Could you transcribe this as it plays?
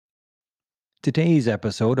Today's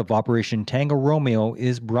episode of Operation Tango Romeo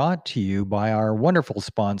is brought to you by our wonderful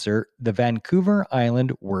sponsor, the Vancouver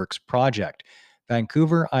Island Works Project.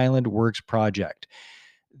 Vancouver Island Works Project.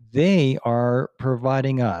 They are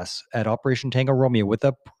providing us at Operation Tango Romeo with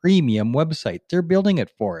a premium website. They're building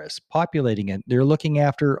it for us, populating it. They're looking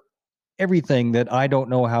after everything that I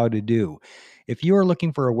don't know how to do. If you are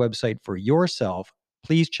looking for a website for yourself,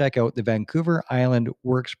 please check out the Vancouver Island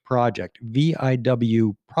Works Project,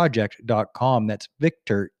 VIW project.com. That's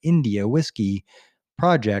Victor India Whiskey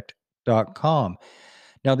project.com.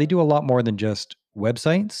 Now, they do a lot more than just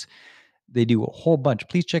websites. They do a whole bunch.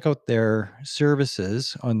 Please check out their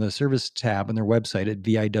services on the service tab on their website at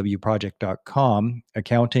VIWproject.com.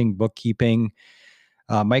 Accounting, bookkeeping,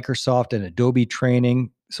 Microsoft and Adobe training,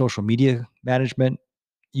 social media management,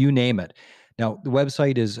 you name it. Now, the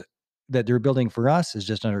website is that they're building for us is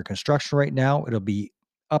just under construction right now. It'll be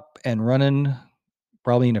up and running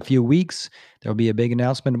probably in a few weeks. There'll be a big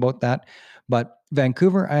announcement about that. But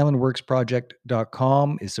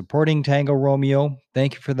VancouverIslandWorksProject.com is supporting Tango Romeo.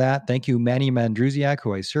 Thank you for that. Thank you, Manny Mandrusiak,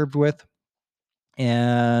 who I served with.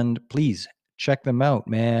 And please check them out,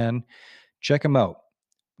 man. Check them out.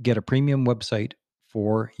 Get a premium website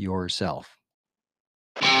for yourself.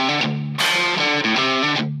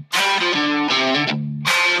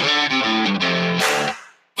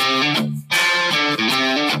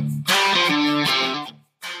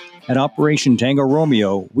 At Operation Tango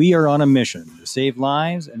Romeo, we are on a mission to save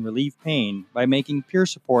lives and relieve pain by making peer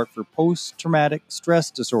support for post-traumatic stress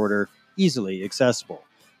disorder easily accessible,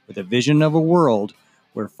 with a vision of a world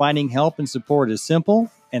where finding help and support is simple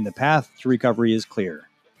and the path to recovery is clear.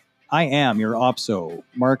 I am your OPSO,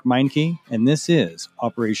 Mark Meinke, and this is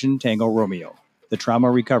Operation Tango Romeo, the Trauma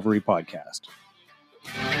Recovery Podcast.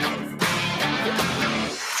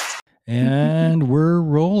 And we're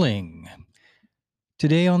rolling.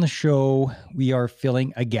 Today on the show, we are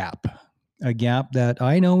filling a gap that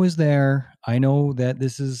I know is there. I know that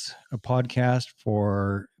this is a podcast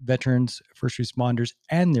for veterans, first responders,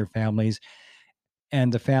 and their families,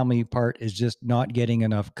 and the family part is just not getting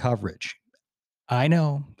enough coverage. I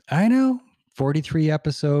know, 43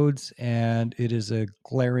 episodes, and it is a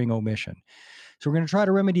glaring omission. So we're going to try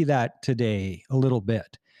to remedy that today a little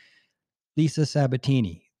bit. Lisa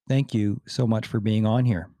Sabatini, thank you so much for being on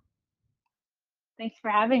here. Thanks for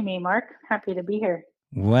having me, Mark. Happy to be here.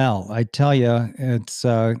 Well, I tell you, it's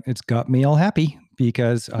got me all happy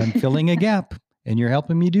because I'm filling a gap, and you're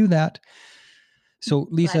helping me do that. So,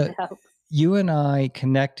 Lisa, you and I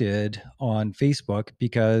connected on Facebook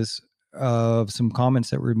because of some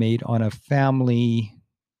comments that were made on a family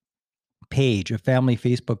page, a family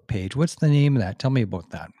Facebook page. What's the name of that? Tell me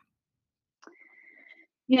about that.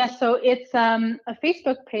 Yeah, so it's a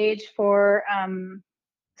Facebook page for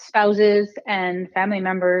spouses and family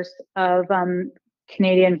members of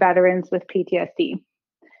Canadian veterans with PTSD.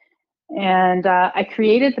 And I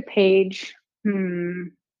created the page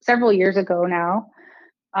several years ago now.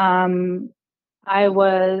 I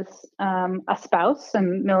was a spouse, a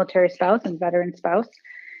military spouse and veteran spouse.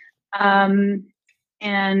 And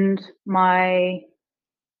my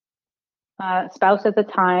spouse at the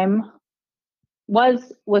time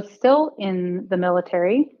was still in the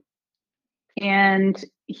military, and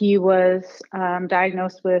he was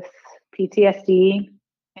diagnosed with PTSD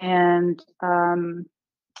and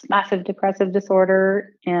massive depressive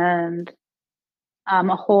disorder and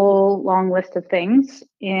a whole long list of things.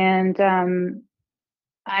 And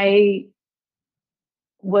I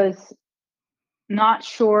was not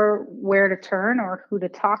sure where to turn or who to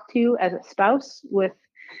talk to as a spouse with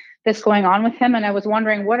this going on with him. And I was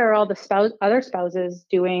wondering, what are all the other spouses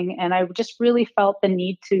doing? And I just really felt the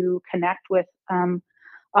need to connect with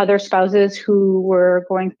other spouses who were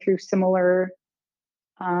going through similar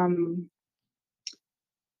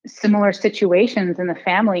situations in the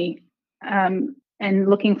family, and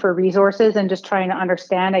looking for resources and just trying to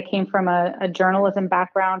understand. I came from a journalism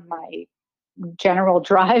background. My general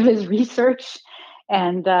drive is research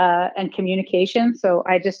and communication. So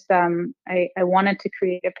I just I wanted to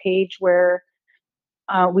create a page where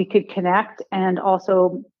we could connect and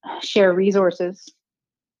also share resources.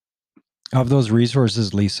 Of those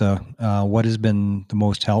resources, Lisa, what has been the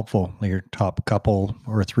most helpful? Like your top couple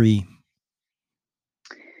or three?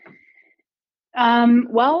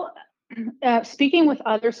 Well, speaking with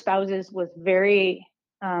other spouses was very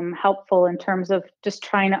helpful in terms of just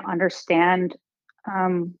trying to understand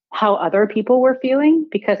how other people were feeling,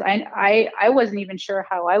 because I wasn't even sure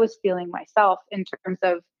how I was feeling myself in terms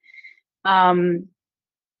of,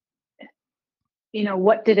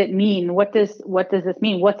 what did it mean? What does this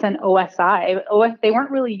mean? What's an OSI? They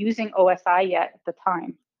weren't really using OSI yet at the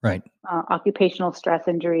time. Right. occupational stress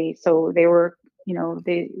injury. So they were,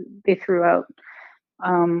 they threw out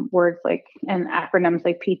words like and acronyms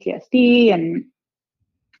like PTSD and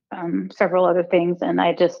several other things. And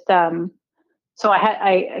I just so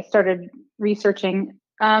I started researching.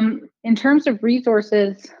 In terms of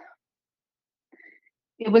resources,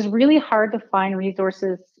 it was really hard to find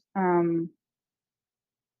resources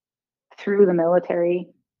through the military.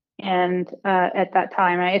 And at that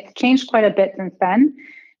time, it's changed quite a bit since then,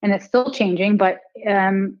 and it's still changing, but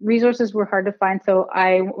resources were hard to find. So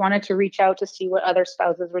I wanted to reach out to see what other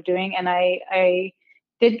spouses were doing. And I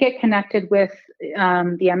did get connected with the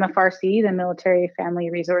MFRC, the Military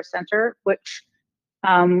Family Resource Center, which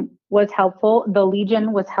was helpful. The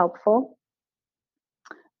Legion was helpful.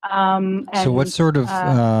 So what sort of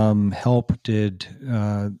help did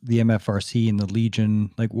the MFRC and the Legion,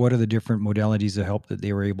 like what are the different modalities of help that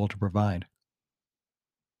they were able to provide?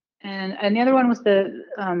 And the other one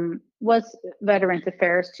was Veterans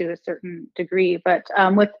Affairs to a certain degree, but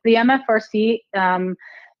with the MFRC,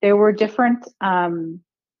 there were different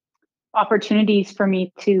opportunities for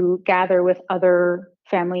me to gather with other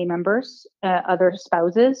family members, other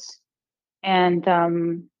spouses, and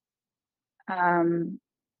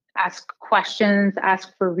ask questions,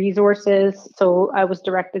 ask for resources. So I was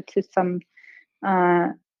directed to some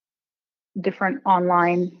different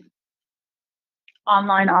online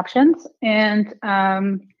options, and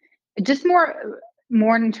just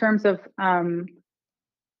more in terms of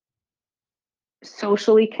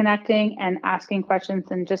socially connecting and asking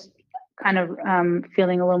questions and just kind of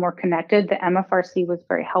feeling a little more connected. The MFRC was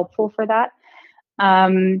very helpful for that.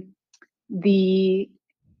 I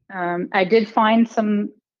did find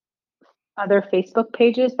some other Facebook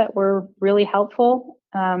pages that were really helpful.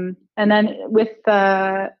 And then with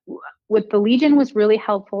the Legion was really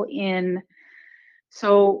helpful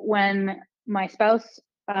so when my spouse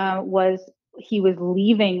was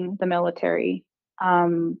leaving the military,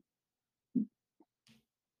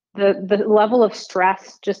 the level of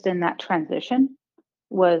stress just in that transition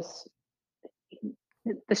was,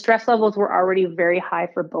 the stress levels were already very high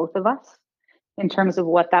for both of us in terms of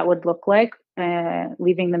what that would look like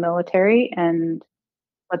leaving the military and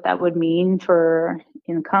what that would mean for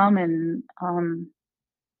income and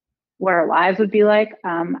what our lives would be like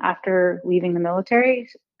after leaving the military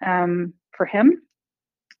for him.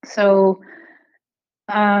 So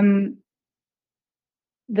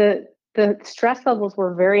the stress levels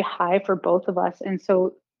were very high for both of us. And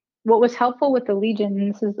so what was helpful with the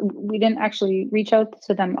Legion, we didn't actually reach out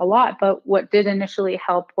to them a lot, but what did initially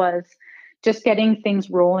help was just getting things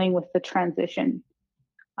rolling with the transition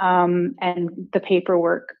and the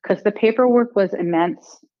paperwork, because the paperwork was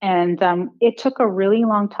immense. And it took a really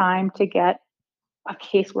long time to get a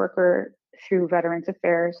caseworker through Veterans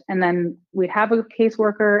Affairs. And then we'd have a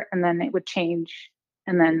caseworker and then it would change,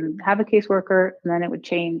 and then have a caseworker and then it would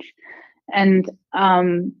change. And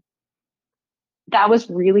that was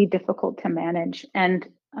really difficult to manage. And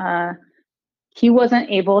he wasn't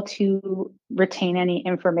able to retain any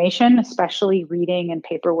information, especially reading and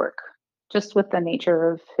paperwork, just with the nature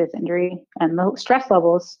of his injury and the stress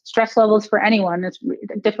levels. Stress levels for anyone is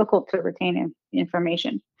difficult to retain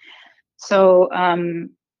information. So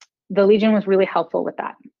the Legion was really helpful with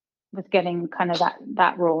that, with getting kind of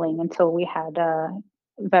that rolling until we had a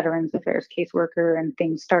Veterans Affairs caseworker and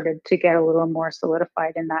things started to get a little more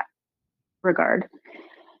solidified in that regard.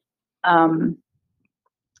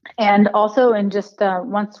 And also, in just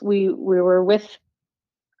once we were with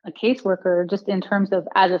a caseworker, just in terms of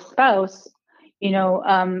as a spouse,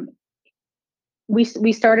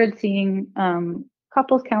 we started seeing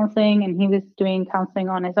couples counseling, and he was doing counseling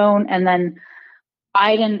on his own. And then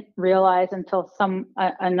I didn't realize until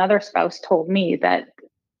another spouse told me that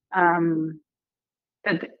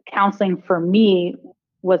that counseling for me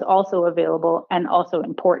was also available and also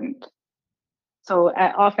important. So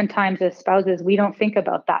oftentimes as spouses, we don't think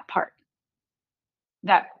about that part,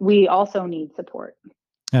 that we also need support.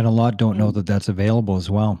 And a lot don't know that that's available as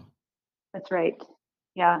well. That's right.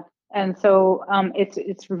 Yeah. And so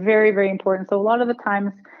it's very, very important. So a lot of the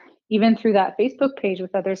times, even through that Facebook page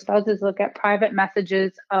with other spouses, look at private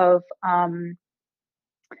messages from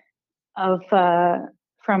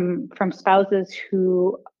spouses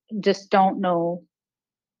who just don't know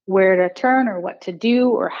where to turn or what to do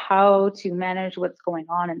or how to manage what's going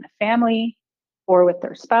on in the family or with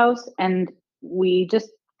their spouse. And we just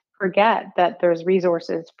forget that there's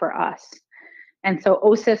resources for us. And so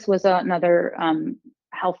OSIS was another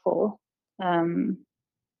helpful in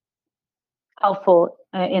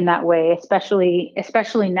that way,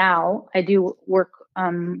 especially now. I do work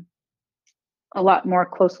a lot more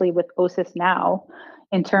closely with OSIS now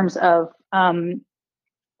in terms of kind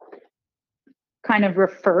of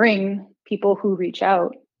referring people who reach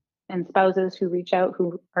out and spouses who reach out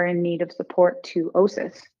who are in need of support to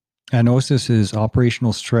OSIS. And OSIS is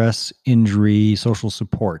Operational Stress Injury Social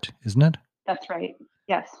Support, isn't it? That's right.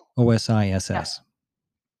 Yes. OSISS. Yeah.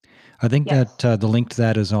 I think that the link to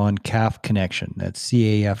that is on CAF Connection. That's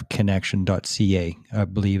cafconnection.ca, I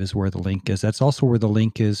believe is where the link is. That's also where the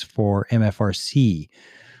link is for MFRC.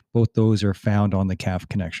 Both those are found on the CAF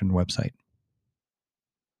Connection website.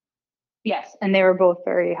 Yes, and they were both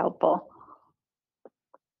very helpful.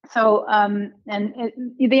 So, the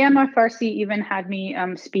MFRC even had me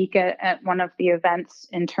speak at one of the events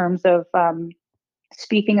in terms of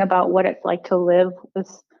speaking about what it's like to live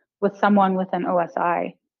with someone with an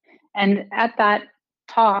OSI. And at that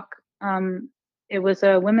talk, it was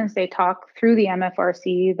a Women's Day talk through the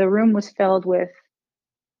MFRC. The room was filled with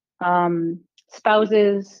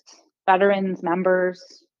spouses, veterans,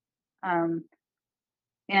 members. And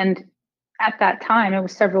at that time, it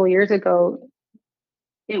was several years ago,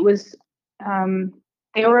 it was,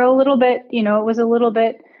 they were a little bit, it was a little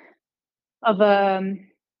bit of a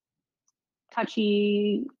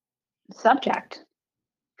touchy subject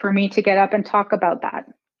for me to get up and talk about that.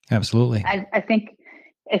 Absolutely. I think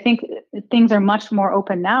things are much more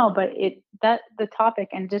open now, but the topic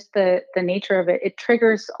and just the nature of it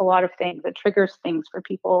triggers a lot of things. It triggers things for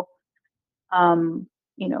people,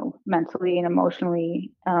 mentally and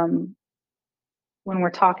emotionally, when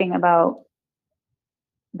we're talking about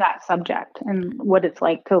that subject and what it's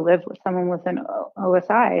like to live with someone with an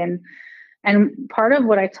OSI. And part of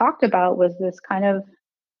what I talked about was this kind of,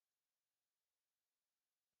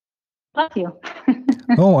 bless you.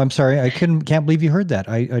 Oh, I'm sorry. I can't believe you heard that.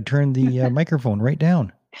 I turned the microphone right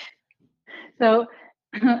down. So,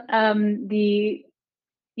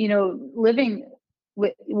 living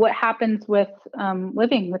with what happens with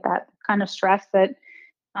living with that kind of stress that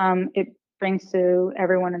it brings to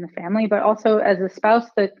everyone in the family, but also as a spouse,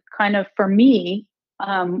 that kind of, for me,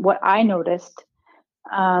 what I noticed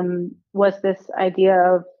was this idea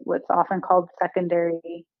of what's often called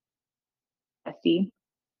secondary PTSD,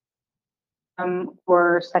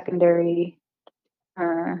 or secondary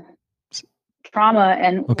trauma.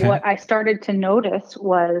 And what I started to notice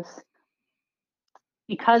was,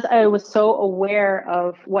 because I was so aware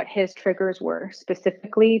of what his triggers were,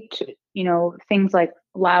 specifically to, things like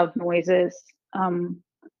loud noises,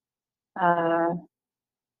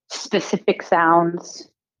 specific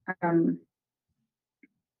sounds,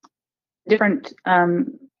 different,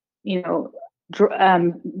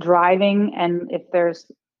 driving, and if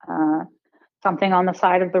there's something on the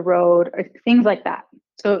side of the road, or things like that.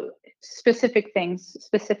 So specific things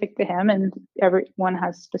specific to him, and everyone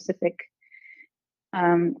has specific,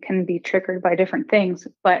 can be triggered by different things,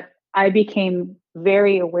 but I became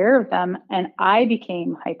very aware of them, and I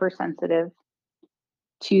became hypersensitive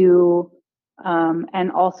to,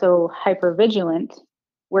 and also hypervigilant,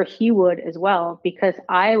 where he would as well, because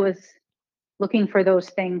I was looking for those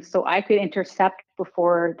things so I could intercept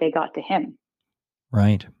before they got to him.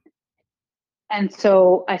 Right. And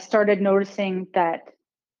so I started noticing that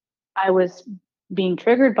I was being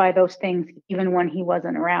triggered by those things even when he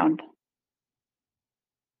wasn't around.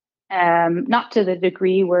 Not to the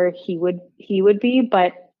degree where he would be,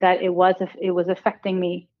 but that it was affecting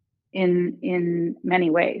me in many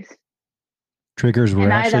ways. Triggers were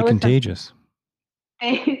actually contagious.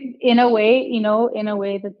 In a way,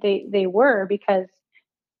 that they were, because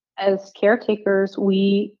as caretakers,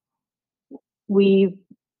 we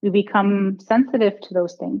become sensitive to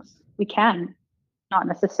those things. We can, not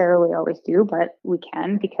necessarily always do, but we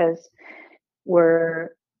can, because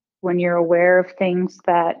when you're aware of things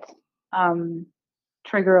that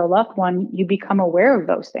trigger a loved one, you become aware of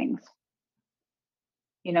those things.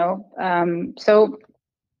 So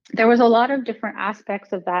there was a lot of different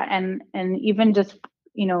aspects of that, and even just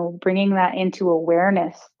bringing that into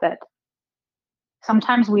awareness, that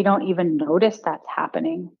sometimes we don't even notice that's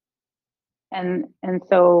happening, and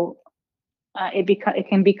so it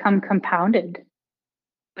can become compounded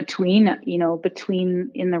between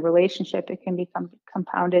in the relationship. It can become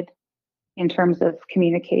compounded in terms of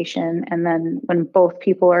communication, and then when both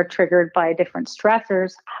people are triggered by different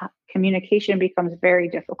stressors, communication becomes very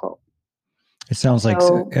difficult. It sounds like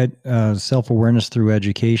self-awareness through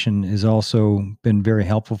education has also been very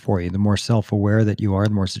helpful for you. The more self-aware that you are,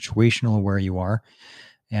 the more situational aware you are,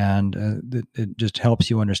 and it just helps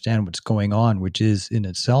you understand what's going on, which is in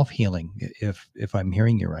itself healing, if I'm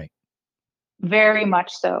hearing you right. Very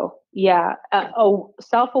much so. Yeah.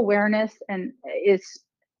 Self-awareness is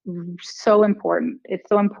so important. It's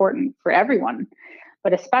so important for everyone,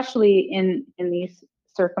 but especially in these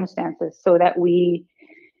circumstances so that we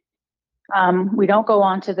don't go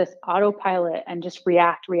on to this autopilot and just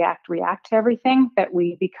react to everything, that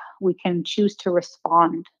we can choose to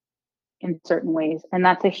respond in certain ways. And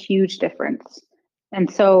that's a huge difference.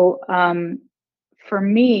 And so for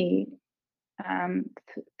me,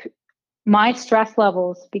 my stress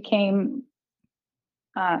levels became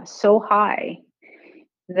so high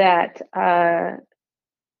that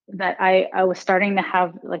that I was starting to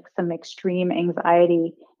have like some extreme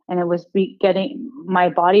anxiety, and it was my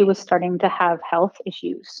body was starting to have health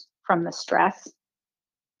issues from the stress.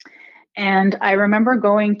 And I remember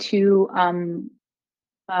going to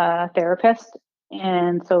a therapist,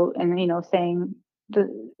 and saying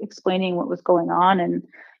explaining what was going on, and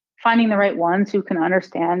finding the right ones who can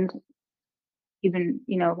understand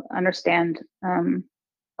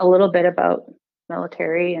a little bit about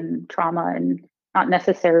military and trauma, and not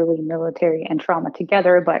necessarily military and trauma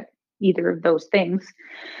together, but either of those things.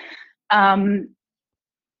 And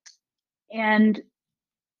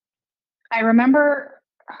I remember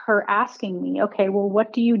her asking me, okay, well,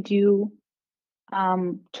 what do you do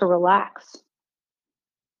to relax?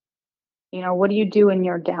 What do you do in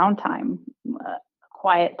your downtime,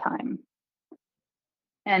 quiet time?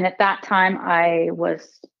 And at that time, I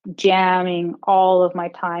was jamming all of my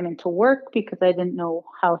time into work because I didn't know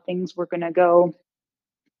how things were going to go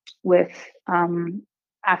with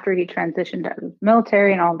after he transitioned out of the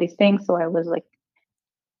military and all these things. So I was like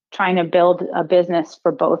trying to build a business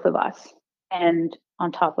for both of us. And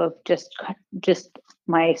on top of just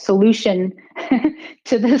my solution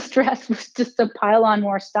to the stress was just to pile on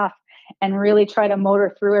more stuff and really try to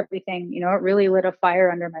motor through everything. It really lit a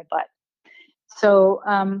fire under my butt. So,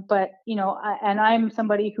 but, and I'm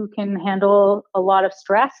somebody who can handle a lot of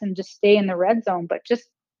stress and just stay in the red zone, but just,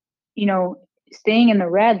 staying in the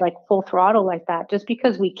red, like full throttle like that, just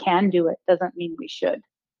because we can do it doesn't mean we should.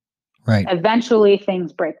 Right. Eventually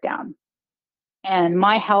things break down, and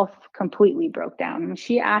my health completely broke down. And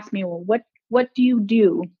she asked me, well, what do you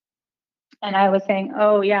do? And I was saying,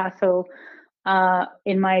 oh yeah. So,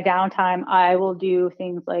 in my downtime, I will do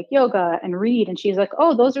things like yoga and read. And she's like,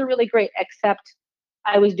 oh, those are really great. Except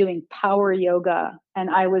I was doing power yoga and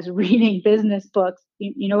I was reading business books.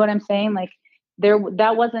 You know what I'm saying? Like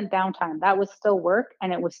that wasn't downtime. That was still work,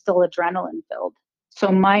 and it was still adrenaline filled.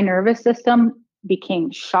 So my nervous system became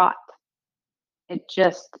shot. It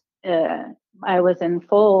just, I was in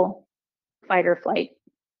full fight or flight,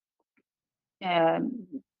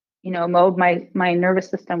 mode. My nervous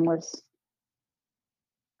system was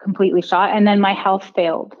completely shot. And then my health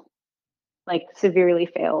failed, like severely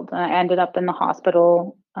failed. I ended up in the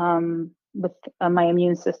hospital with my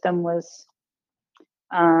immune system was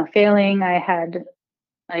failing. I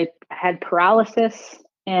had paralysis,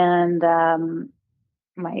 and my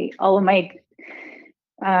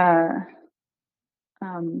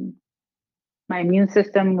immune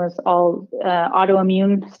system was all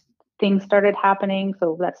autoimmune things started happening.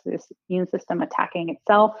 So that's this immune system attacking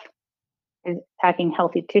itself, attacking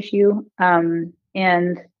healthy tissue. And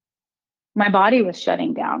my body was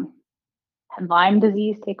shutting down. Had Lyme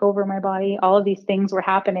disease take over my body. All of these things were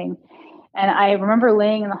happening. And I remember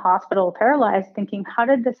laying in the hospital paralyzed, thinking, how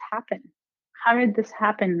did this happen? How did this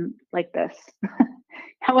happen like this?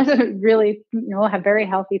 I was a really, a very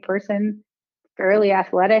healthy person, fairly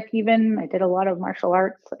athletic even. I did a lot of martial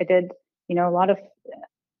arts. I did, a lot of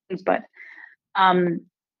things, but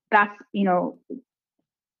that's,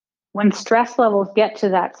 when stress levels get to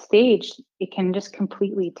that stage, it can just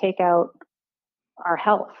completely take out our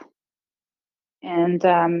health. And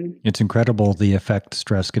it's incredible the effect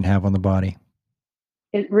stress can have on the body.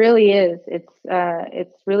 It really is.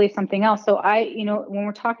 It's really something else. So when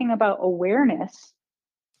we're talking about awareness,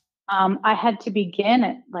 I had to begin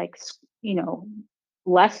at like,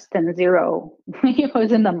 less than zero. It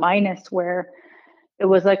was in the minus, where it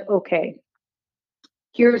was like, okay,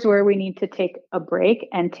 here's where we need to take a break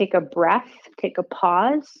and take a breath, take a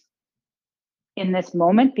pause in this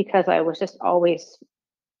moment, because I was just always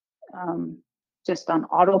just on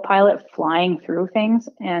autopilot, flying through things.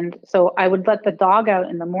 And so I would let the dog out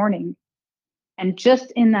in the morning, and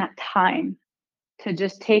just in that time to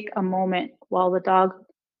just take a moment while the dog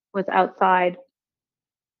was outside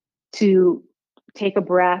to take a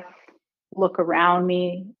breath, look around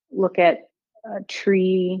me, look at a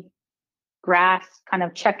tree, grass, kind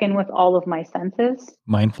of check in with all of my senses.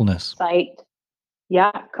 Mindfulness. Sight.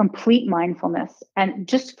 Yeah, complete mindfulness. And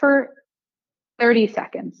just for 30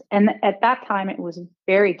 seconds. And at that time, it was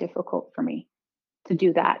very difficult for me to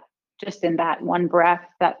do that, just in that one breath,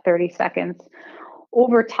 that 30 seconds.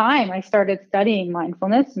 Over time, I started studying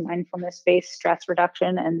mindfulness and mindfulness-based stress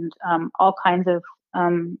reduction, and all kinds of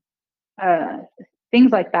um, uh,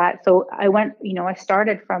 things like that. So I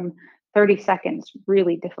started from 30 seconds,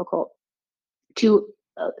 really difficult, to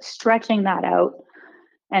stretching that out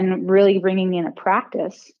and really bringing in a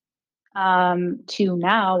practice, to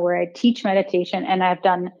now where I teach meditation and I've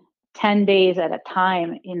done 10 days at a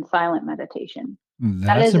time in silent meditation.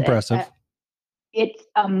 That That's is impressive. it's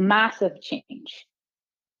a massive change.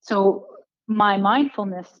 So my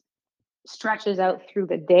mindfulness stretches out through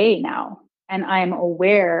the day now, and I'm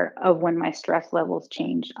aware of when my stress levels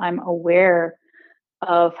change. I'm aware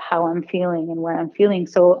of how I'm feeling and what I'm feeling.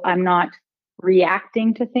 So I'm not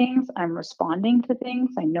reacting to things, I'm responding to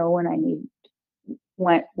things. I know when I need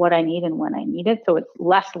what I need and when I need it. So it's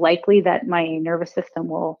less likely that my nervous system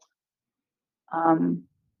will um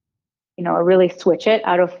really switch it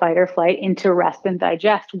out of fight or flight into rest and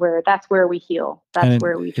digest, where that's where we heal. That's And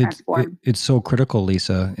where we transform. it's so critical,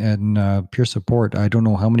 Lisa, and peer support. I don't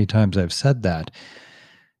know how many times I've said that,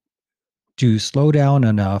 to slow down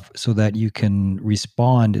enough so that you can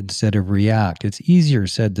respond instead of react. It's easier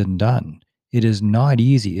said than done. It is not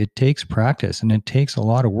easy. It takes practice and it takes a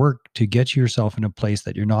lot of work to get yourself in a place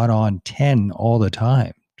that you're not on 10 all the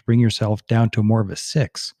time, to bring yourself down to more of a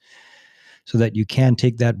 6 so that you can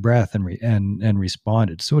take that breath and respond.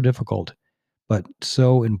 It's so difficult, but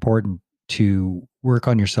so important to work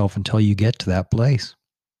on yourself until you get to that place.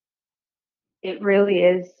 It really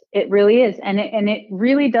is. It really is. And it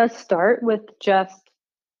really does start with just,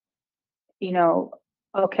 you know,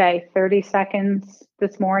 okay, 30 seconds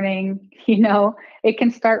this morning, it can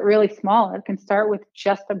start really small. It can start with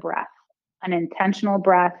just a breath, an intentional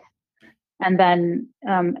breath. And then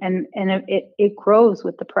it grows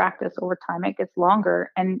with the practice over time. It gets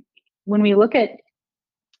longer. And when we look at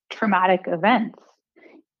traumatic events,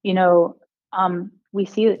 you know, we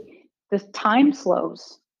see this time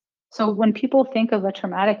slows. So when people think of a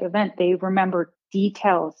traumatic event, they remember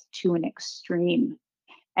details to an extreme,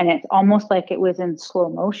 and it's almost like it was in slow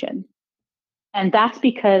motion. And that's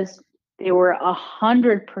because they were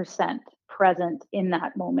 100% present in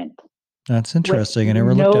that moment That's with interesting. I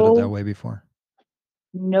never looked at it that way before.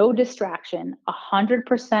 no distraction,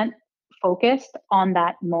 100% focused on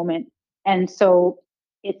that moment. And so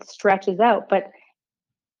it stretches out. But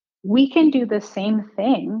we can do the same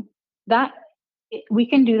thing that we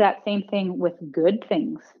can do that same thing with good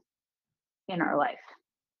things in our life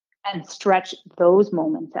and stretch those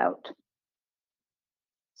moments out.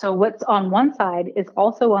 So what's on one side is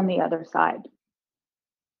also on the other side.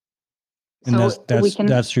 And So we can,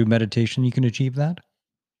 that's through meditation you can achieve that.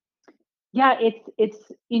 yeah,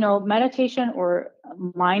 it's meditation or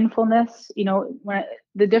mindfulness. When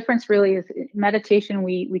the difference really is meditation,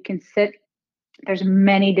 we can sit. There's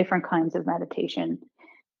many different kinds of meditation.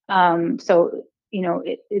 So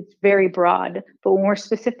it's very broad. But when we're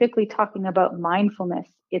specifically talking about mindfulness,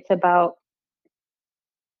 it's about,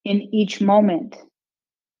 in each moment,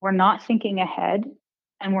 we're not thinking ahead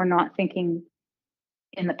and we're not thinking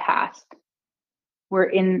in the past. We're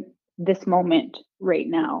in this moment right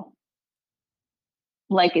now,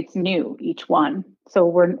 like it's new, each one.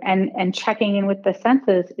 So and checking in with the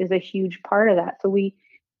senses is a huge part of that. So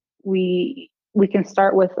we can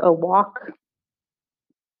start with a walk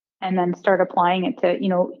and then start applying it to,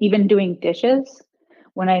 even doing dishes.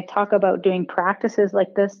 When I talk about doing practices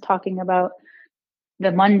like this, talking about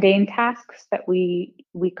the mundane tasks that we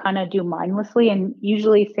kind of do mindlessly, and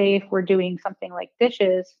usually, say if we're doing something like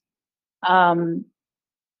dishes,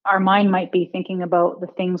 our mind might be thinking about the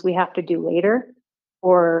things we have to do later,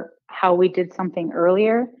 or how we did something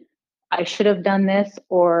earlier. I should have done this,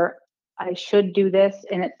 or I should do this,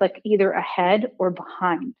 and it's like either ahead or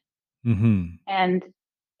behind. Mm-hmm. And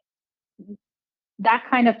that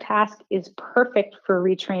kind of task is perfect for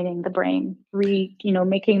retraining the brain,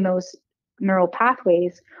 making those neural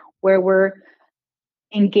pathways where we're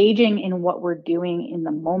engaging in what we're doing in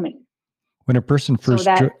the moment. When a person So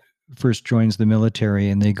that first joins the military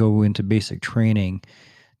and they go into basic training,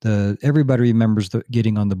 everybody remembers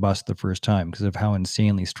getting on the bus the first time because of how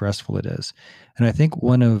insanely stressful it is. And I think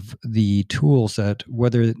one of the tools that,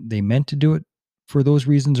 whether they meant to do it for those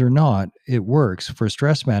reasons or not, it works for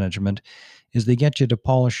stress management, is they get you to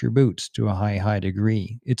polish your boots to a high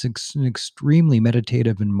degree. It's an extremely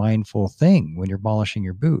meditative and mindful thing when you're polishing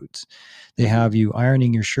your boots. They have you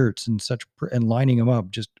ironing your shirts and lining them up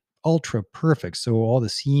just ultra perfect, so all the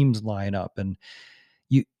seams line up, and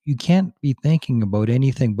you can't be thinking about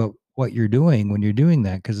anything but what you're doing when you're doing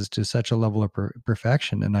that, because it's to such a level of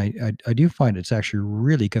perfection. And I do find it's actually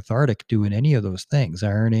really cathartic doing any of those things,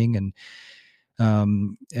 ironing and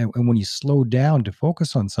when you slow down to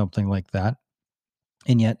focus on something like that,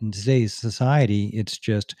 And yet in today's society, it's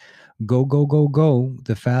just go, go, go, go.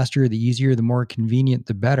 The faster, the easier, the more convenient,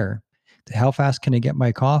 the better. How fast can I get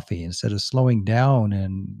my coffee, instead of slowing down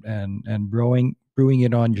and brewing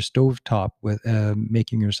it on your stovetop with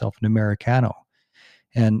making yourself an Americano.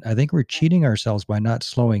 And I think we're cheating ourselves by not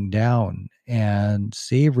slowing down and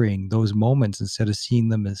savoring those moments instead of seeing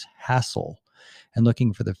them as hassle and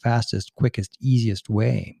looking for the fastest, quickest, easiest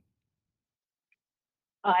way.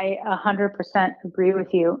 I 100% agree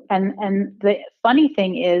with you. And the funny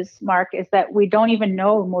thing is, Mark, is that we don't even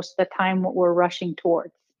know most of the time what we're rushing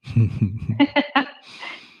towards.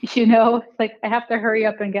 It's like I have to hurry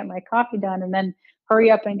up and get my coffee done, and then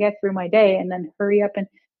hurry up and get through my day, and then hurry up and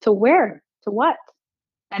to where, to what?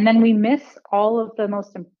 And then we miss all of the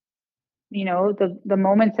most, the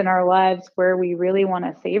moments in our lives where we really want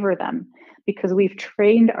to savor them, because we've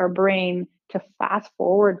trained our brain to fast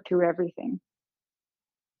forward through everything.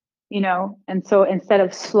 And so instead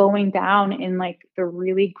of slowing down in like the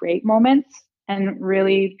really great moments and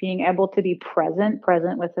really being able to be present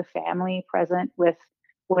with the family, present with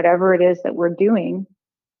whatever it is that we're doing,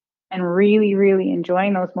 and really, really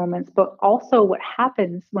enjoying those moments. But also what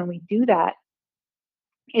happens when we do that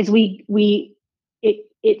is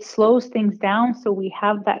it slows things down, so we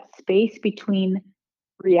have that space between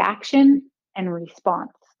reaction and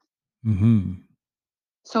response. Mm-hmm.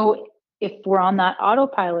 So if we're on that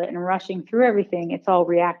autopilot and rushing through everything, it's all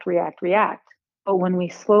react, react, react. But when we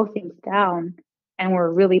slow things down and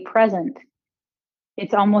we're really present,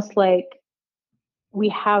 it's almost like we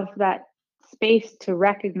have that space to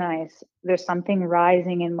recognize there's something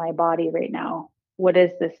rising in my body right now. What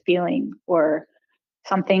is this feeling? Or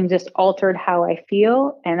something just altered how I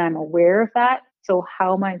feel, and I'm aware of that. So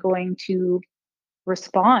how am I going to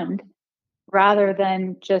respond, rather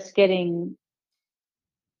than just getting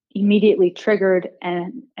immediately triggered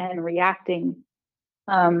and reacting,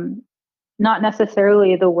 um, not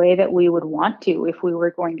necessarily the way that we would want to if we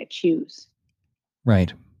were going to choose.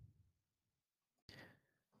 Right.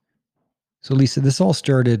 So, Lisa, this all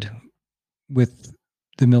started with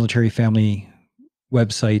the Military Family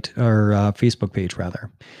website, or Facebook page, rather.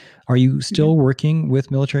 Are you still Mm-hmm. working with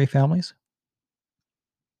military families?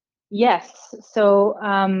 Yes. So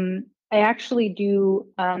I actually do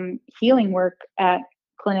healing work at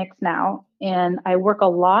clinics now, and I work a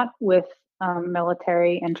lot with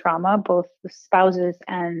military and trauma, both the spouses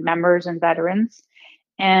and members and veterans.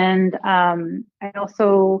 And I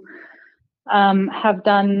also have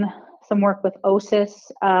done some work with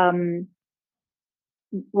OSIS,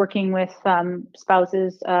 working with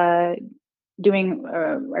spouses. I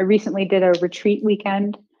recently did a retreat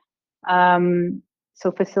weekend,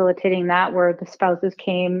 so facilitating that, where the spouses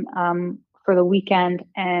came for the weekend,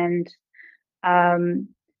 and um,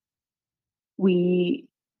 we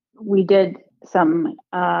we did some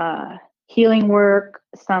healing work,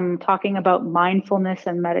 some talking about mindfulness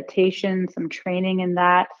and meditation, some training in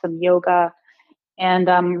that, some yoga, and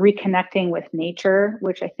reconnecting with nature,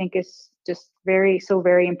 which I think is just very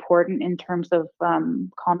important in terms of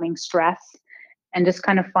calming stress, and just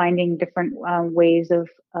kind of finding different ways of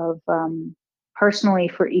personally,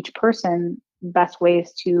 for each person, best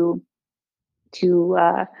ways to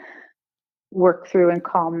work through and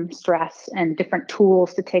calm stress, and different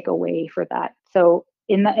tools to take away for that. So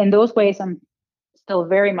in those ways, I'm still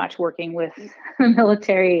very much working with the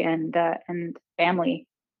military and family.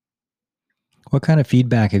 What kind of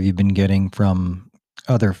feedback have you been getting from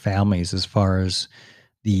other families as far as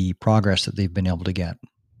the progress that they've been able to get?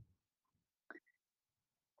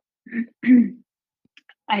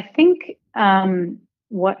 I think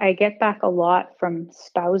what I get back a lot from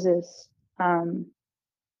spouses um,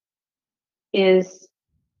 is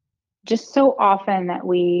just so often that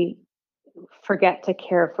we forget to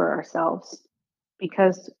care for ourselves,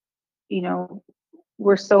 because you know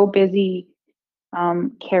we're so busy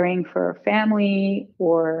caring for a family,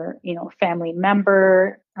 or family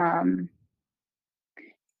member,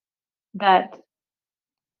 that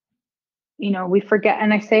we forget.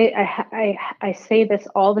 And I say this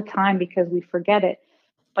all the time because we forget it,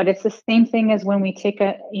 but it's the same thing as when we take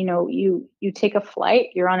you take a flight,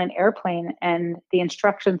 you're on an airplane, and the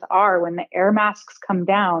instructions are, when the air masks come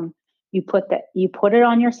down, you put it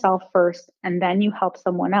on yourself first, and then you help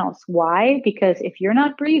someone else. Why? Because if you're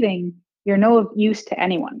not breathing, you're no use to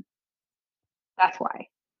anyone. That's why.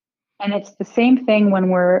 And it's the same thing when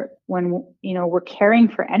we're caring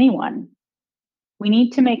for anyone. We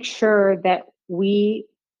need to make sure that we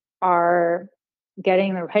are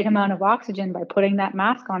getting the right amount of oxygen by putting that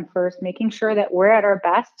mask on first, making sure that we're at our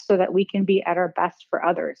best so that we can be at our best for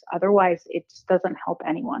others. Otherwise, it just doesn't help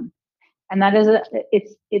anyone. And that is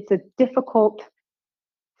it's a difficult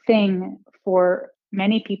thing for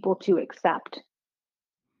many people to accept,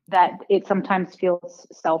 that it sometimes feels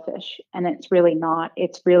selfish, and it's really not.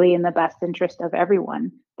 It's really in the best interest of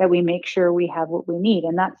everyone that we make sure we have what we need,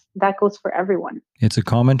 and that goes for everyone. It's a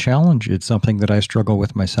common challenge. It's something that I struggle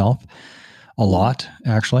with myself a lot,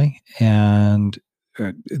 actually. And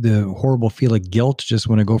the horrible feel of guilt just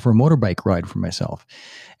when I go for a motorbike ride for myself.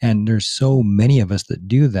 And there's so many of us that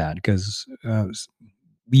do that because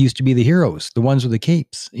we used to be the heroes, the ones with the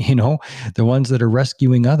capes, the ones that are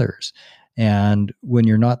rescuing others. And when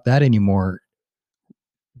you're not that anymore,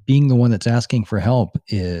 being the one that's asking for help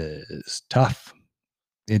is tough.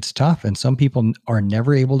 It's tough. And some people are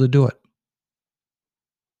never able to do it.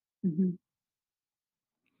 Mm-hmm.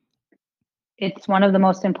 It's one of the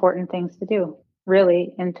most important things to do,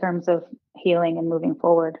 really, in terms of healing and moving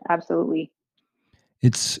forward. Absolutely.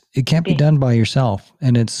 It can't be done by yourself.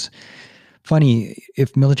 And it's funny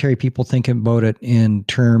if military people think about it in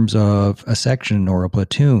terms of a section or a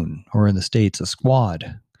platoon, or in the States, a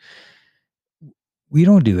squad. We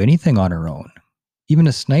don't do anything on our own. Even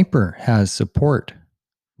a sniper has support,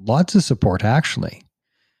 lots of support, actually,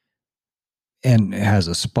 and has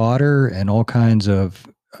a spotter and all kinds of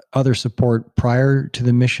other support prior to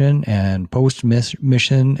the mission and post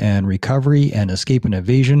mission and recovery and escape and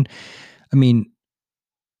evasion. I mean,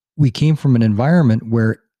 we came from an environment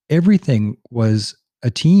where everything was a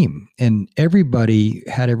team and everybody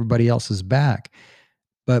had everybody else's back.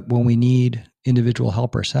 But when we need individual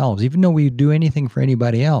help ourselves, even though we do anything for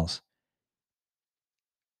anybody else,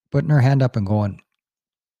 putting our hand up and going,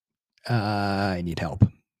 I need help.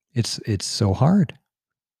 It's so hard,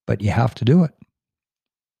 but you have to do it.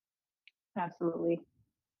 Absolutely.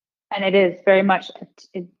 And it is very much,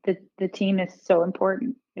 the team is so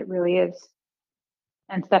important. It really is.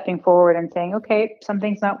 And stepping forward and saying, okay,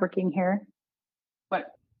 something's not working here.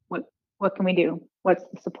 What can we do? What's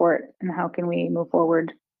the support, and how can we move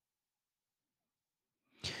forward?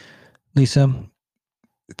 Lisa,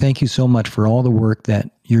 thank you so much for all the work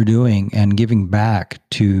that you're doing and giving back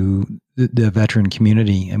to the veteran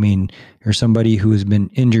community. I mean, you're somebody who has been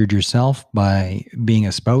injured yourself by being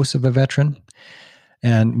a spouse of a veteran,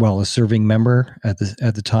 and a serving member at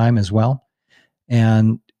the time as well.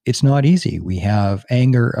 And it's not easy. We have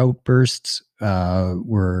anger outbursts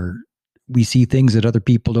where we see things that other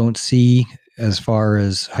people don't see as far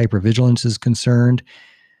as hypervigilance is concerned.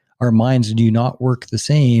 Our minds do not work the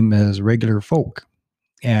same as regular folk.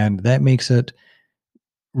 And that makes it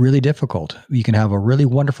really difficult. You can have a really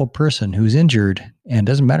wonderful person who's injured, and it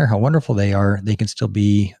doesn't matter how wonderful they are, they can still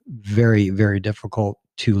be very, very difficult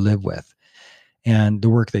to live with. And the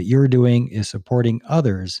work that you're doing is supporting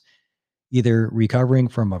others, either recovering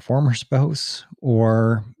from a former spouse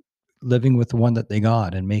or living with the one that they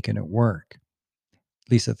got and making it work.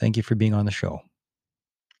 Lisa, thank you for being on the show.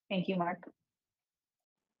 Thank you, Mark.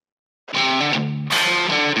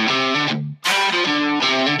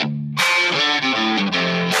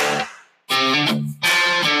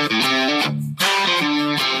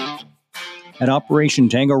 At Operation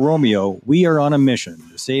Tango Romeo, we are on a mission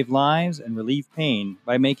to save lives and relieve pain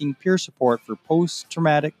by making peer support for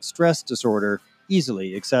post-traumatic stress disorder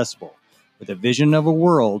easily accessible, with a vision of a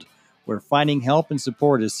world where finding help and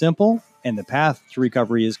support is simple and the path to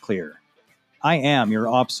recovery is clear. I am your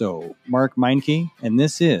OPSO, Mark Meinke, and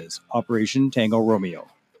this is Operation Tango Romeo,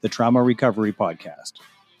 the Trauma Recovery Podcast.